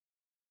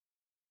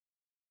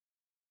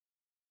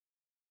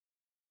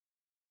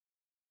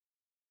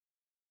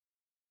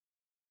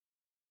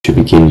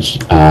to begin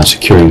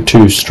securing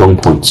 2 strong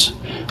points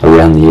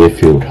around the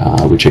airfield,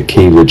 which are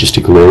key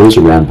logistical areas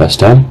around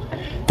Bastogne,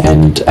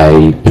 and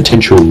a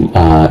potential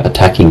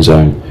attacking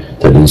zone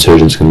that the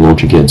insurgents can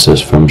launch against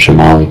us from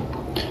Shamali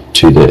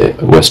to the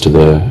west of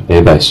the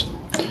airbase.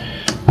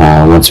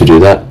 Once we do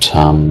that,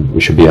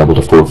 we should be able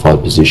to fortify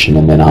the position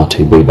and then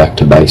RTB back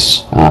to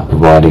base,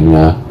 providing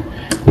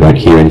we don't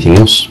hear anything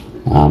else.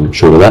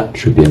 Short of that,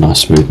 should be a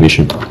nice smooth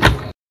mission.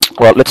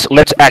 Well,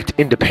 let's act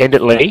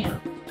independently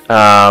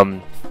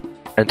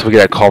until we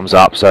get our comms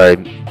up. So,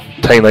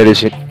 team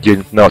leaders,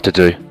 you know what to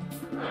do.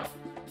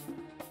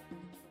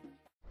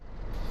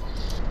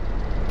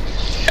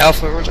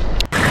 Alpha, roger.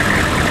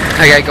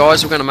 Okay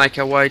guys, we're going to make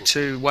our way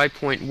to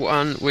waypoint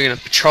 1. We're going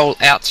to patrol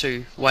out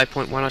to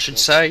waypoint 1, I should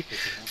say.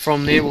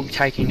 From there we'll be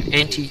taking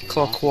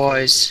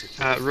anti-clockwise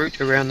route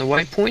around the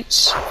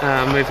waypoints,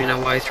 moving our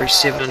way through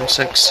 7 and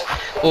 6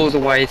 all the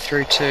way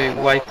through to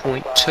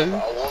waypoint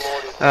 2.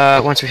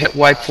 Once we hit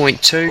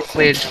waypoint 2,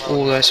 cleared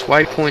all those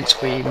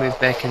waypoints, we move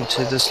back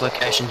into this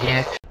location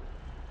here.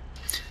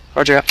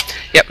 Roger out.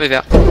 Yep, move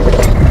out.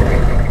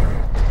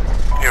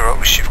 You're right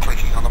with shift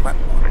clicking on the map.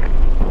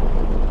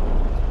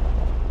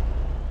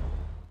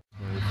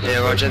 Yeah,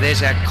 roger,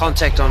 there's our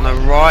contact on the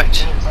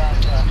right.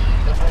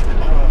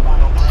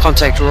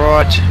 Contact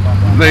right,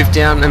 move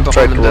down and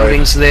behind the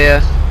buildings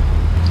there.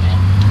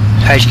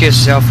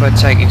 HQS Alpha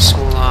taking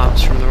small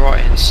arms from the right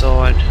hand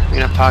side. We're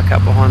going to park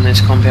up behind this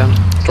compound.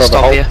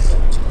 Stop here.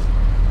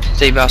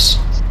 D-bus.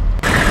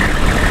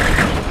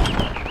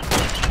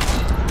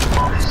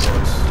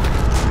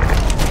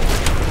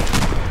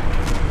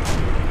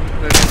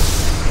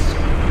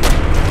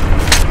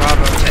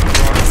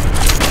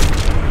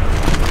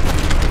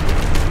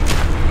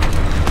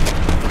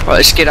 Right,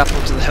 let's get up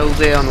onto the hill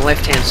there on the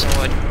left hand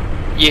side.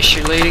 Yes,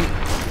 you're leading.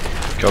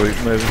 Copy,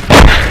 moving.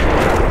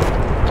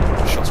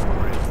 Shots from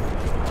rear.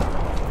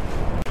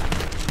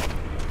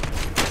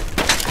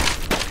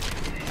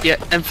 Yeah,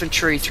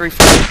 infantry 3-4.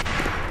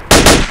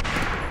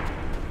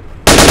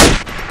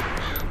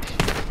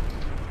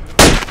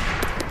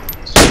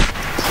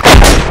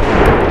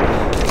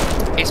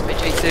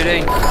 SPG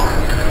 13. We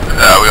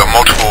got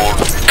multiple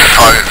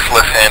targets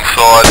left hand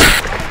side.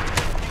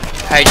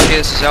 HQ,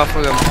 this is Alpha,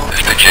 we got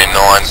SPG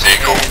 9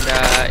 vehicle.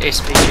 And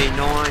SPG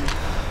 9.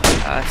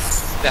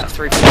 About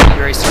 350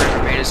 degrees,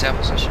 300 meters our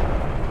position.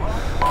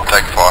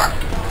 Take fire.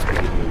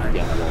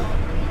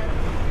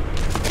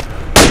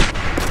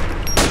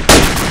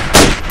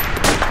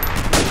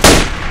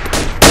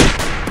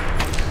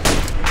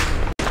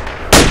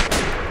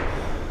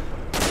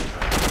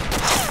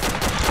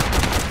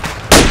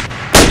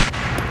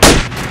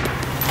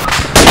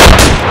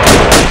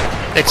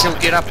 Let's all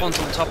get up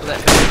onto the top of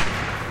that hill.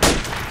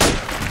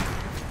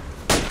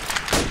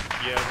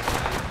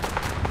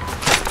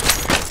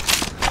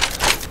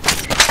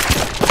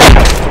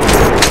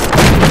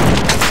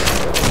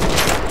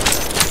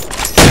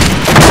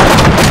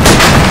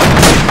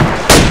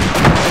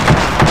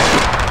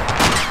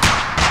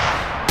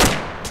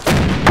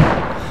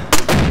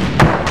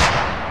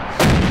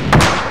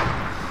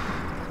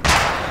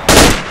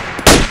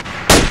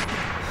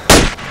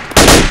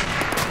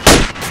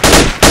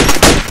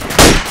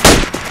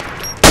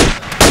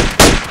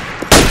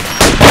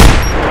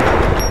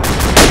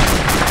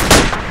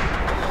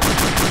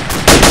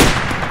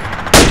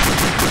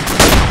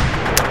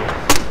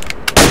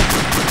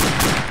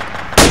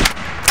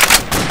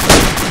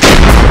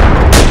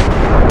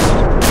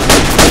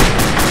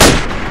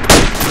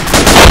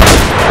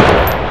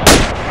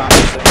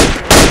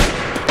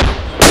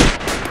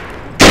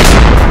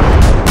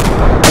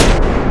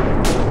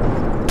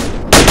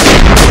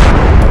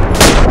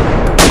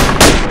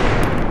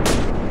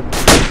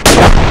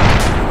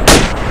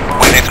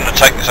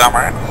 Take this armor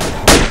out.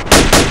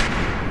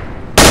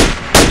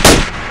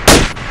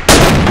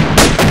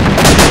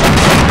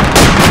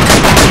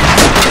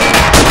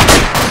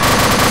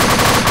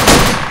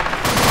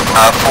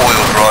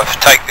 Four-wheel drive,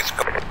 take this.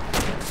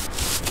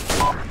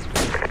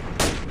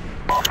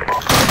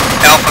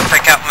 Alpha,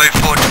 pick up, move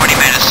forward 20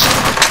 metres.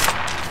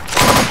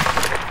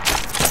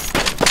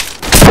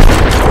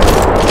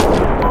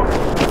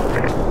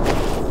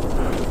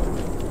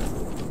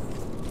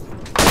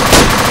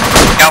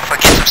 Alpha,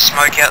 get some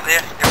smoke out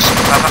there.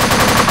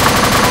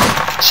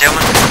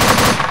 Sailman.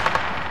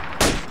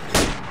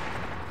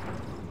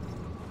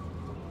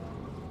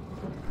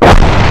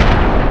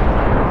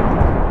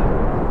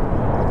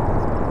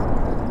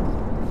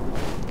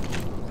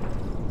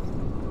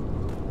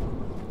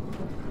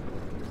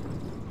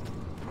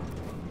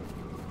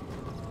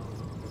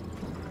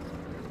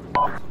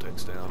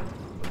 Deck's down.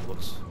 It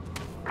looks.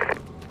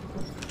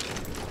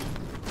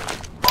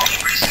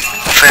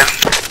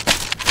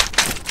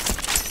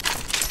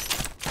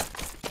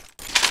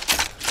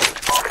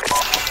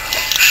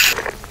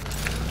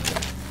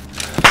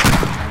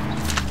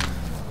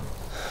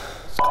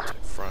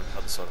 Front,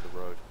 other side of the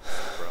road.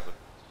 Bravo.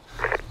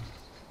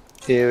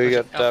 Yeah, we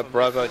got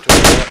Bravo to the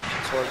right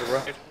side of the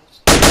road.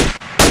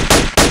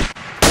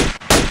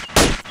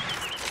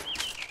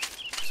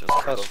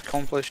 Task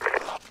accomplished.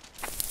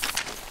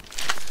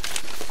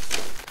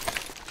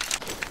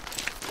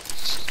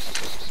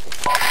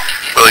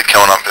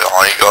 coming up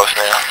behind you guys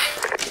now.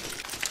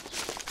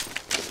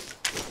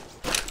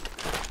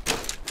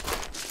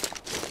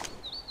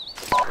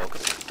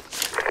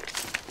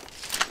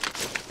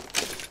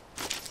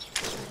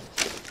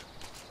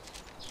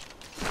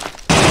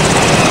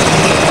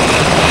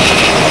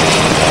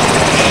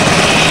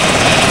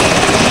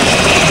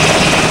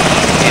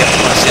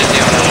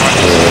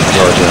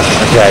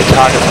 Okay,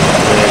 target's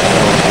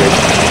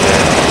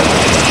there,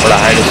 but I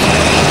hate us.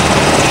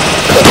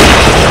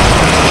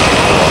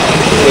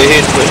 We're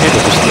hit.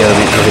 Just the other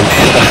bit.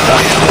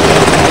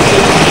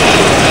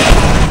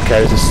 Okay,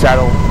 there's a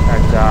saddle at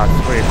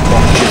 3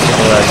 o'clock, just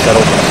similar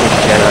saddle from the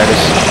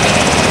generators.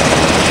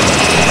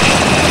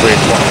 3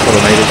 o'clock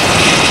kilometres,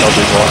 that'll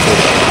be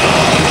rifled.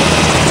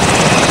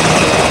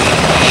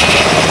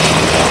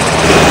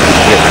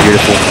 Yeah,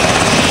 beautiful.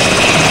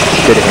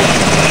 Get ahead.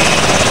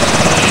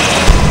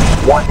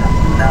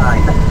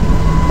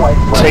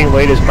 19. Team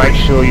leaders, make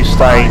sure you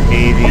stay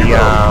near the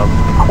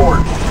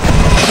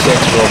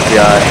centre of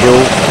the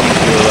hill. Keep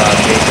your men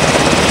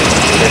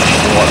left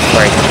and right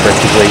flank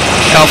respectively.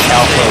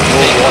 Alpha,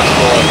 your right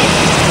side.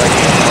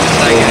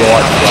 Your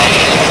right front.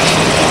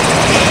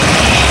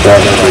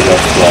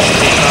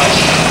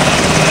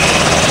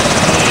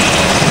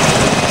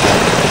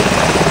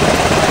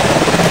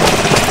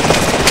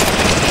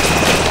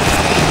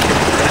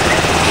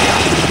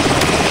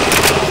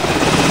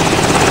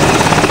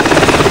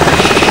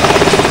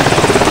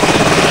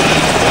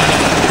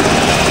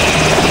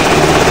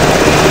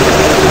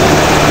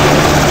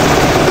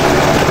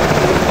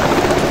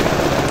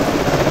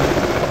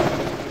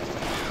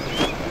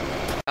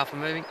 Alpha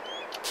moving.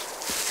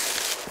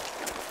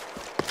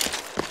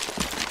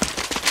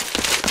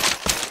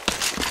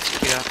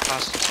 Get out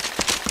fast.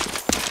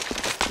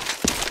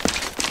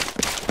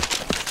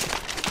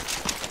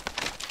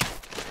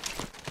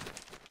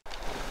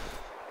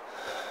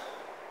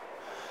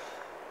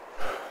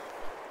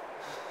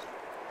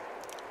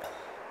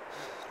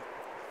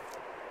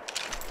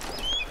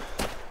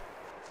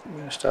 I'm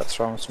going to start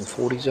throwing some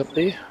 40s up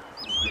there.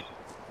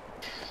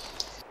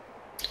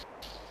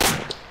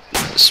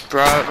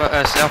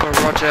 Alpha,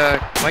 Roger,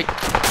 wait.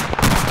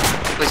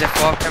 Where's that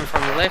fire coming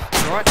from, the left,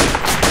 right?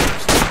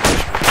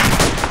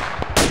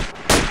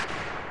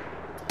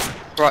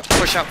 Right,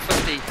 push up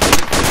 50.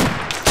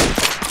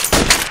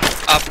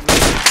 Up.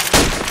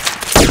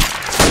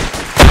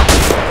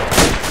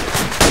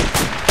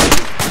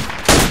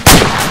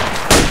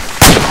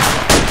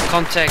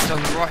 Contact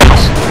on the right.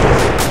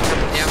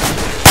 Down.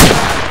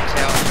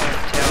 Tower.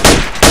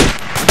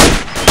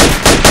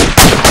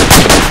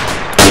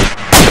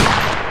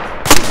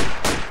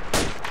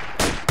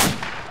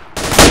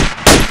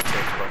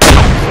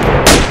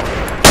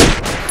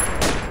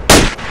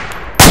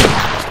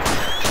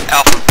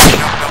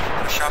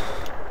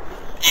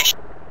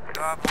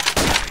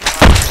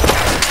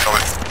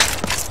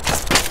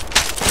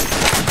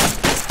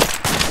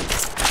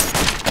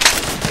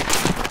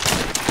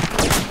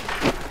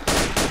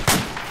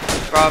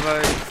 Bravo,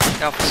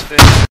 Alpha's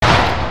first.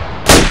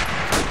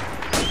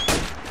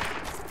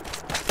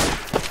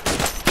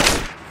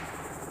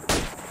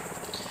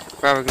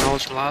 Bravo,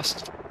 acknowledge last.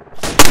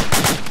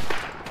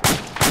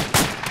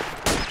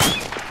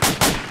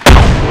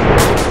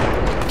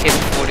 Keep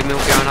 40 mil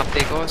going up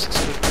there, guys. It's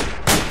good.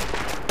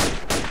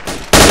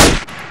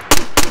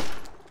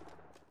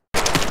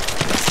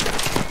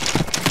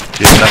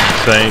 Yeah, nothing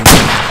seen.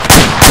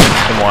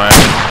 Come on.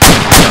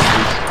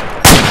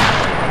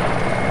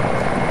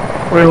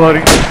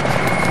 Reloading.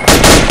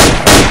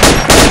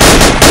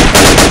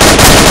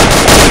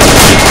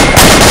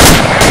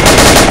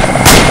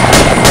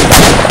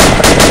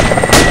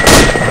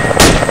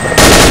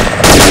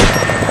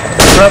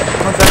 Up,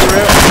 contact the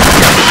rail.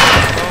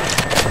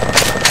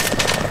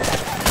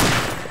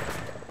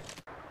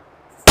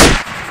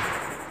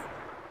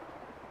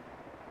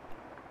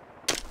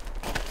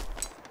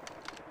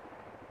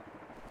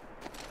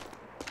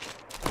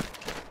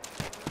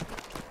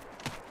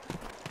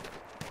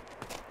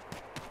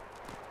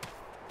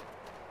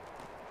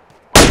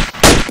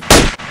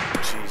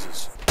 Jesus.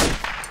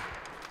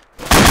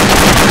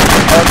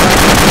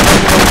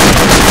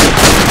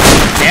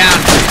 Down.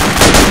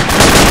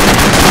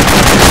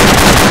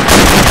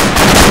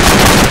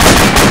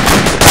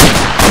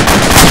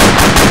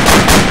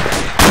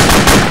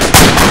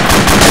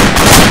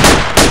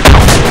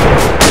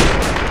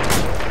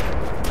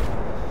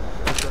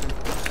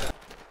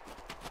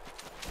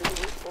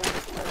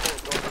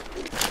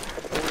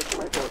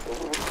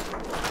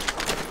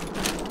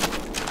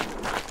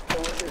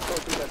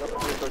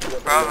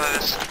 Bravo,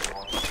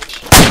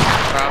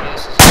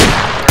 this is the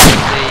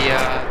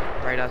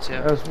radar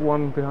tower. There's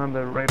one behind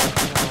the radar. I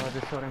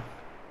just shot him.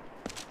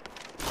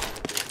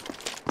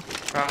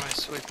 Bravo,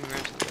 sweeping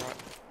around to the right.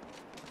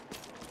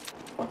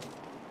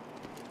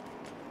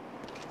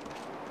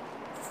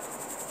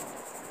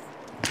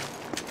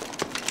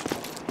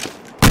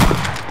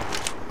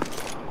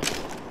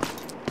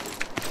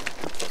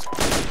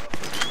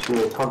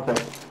 Yeah,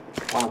 contact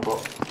 1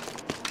 o'clock.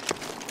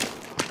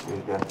 There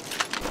you go.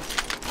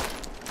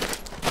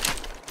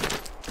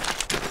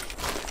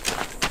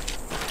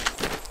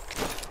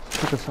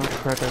 the sound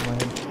crack over my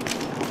head.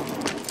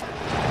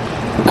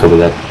 Cover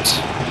that.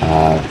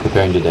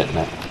 Preparing to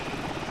detonate.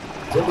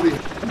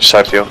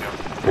 Safe fuel.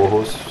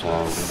 Warhorse,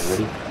 when you're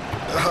ready.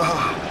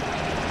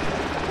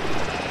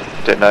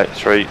 Detonate.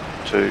 3,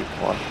 2,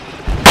 1.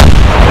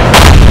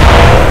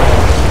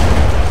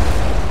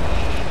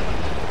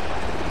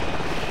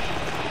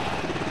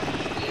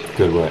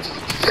 Good work.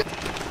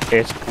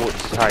 Air support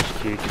to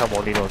HQ, come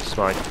on in on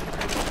smoke.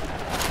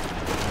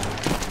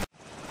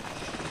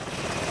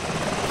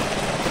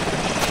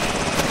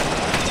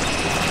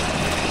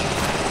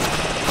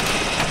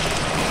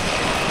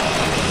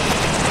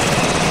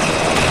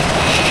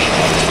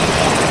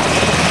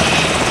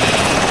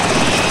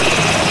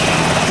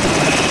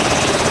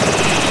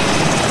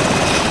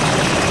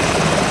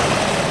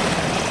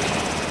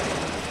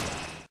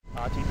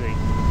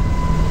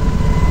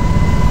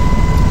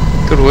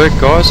 Good work,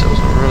 guys. That was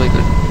a really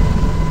good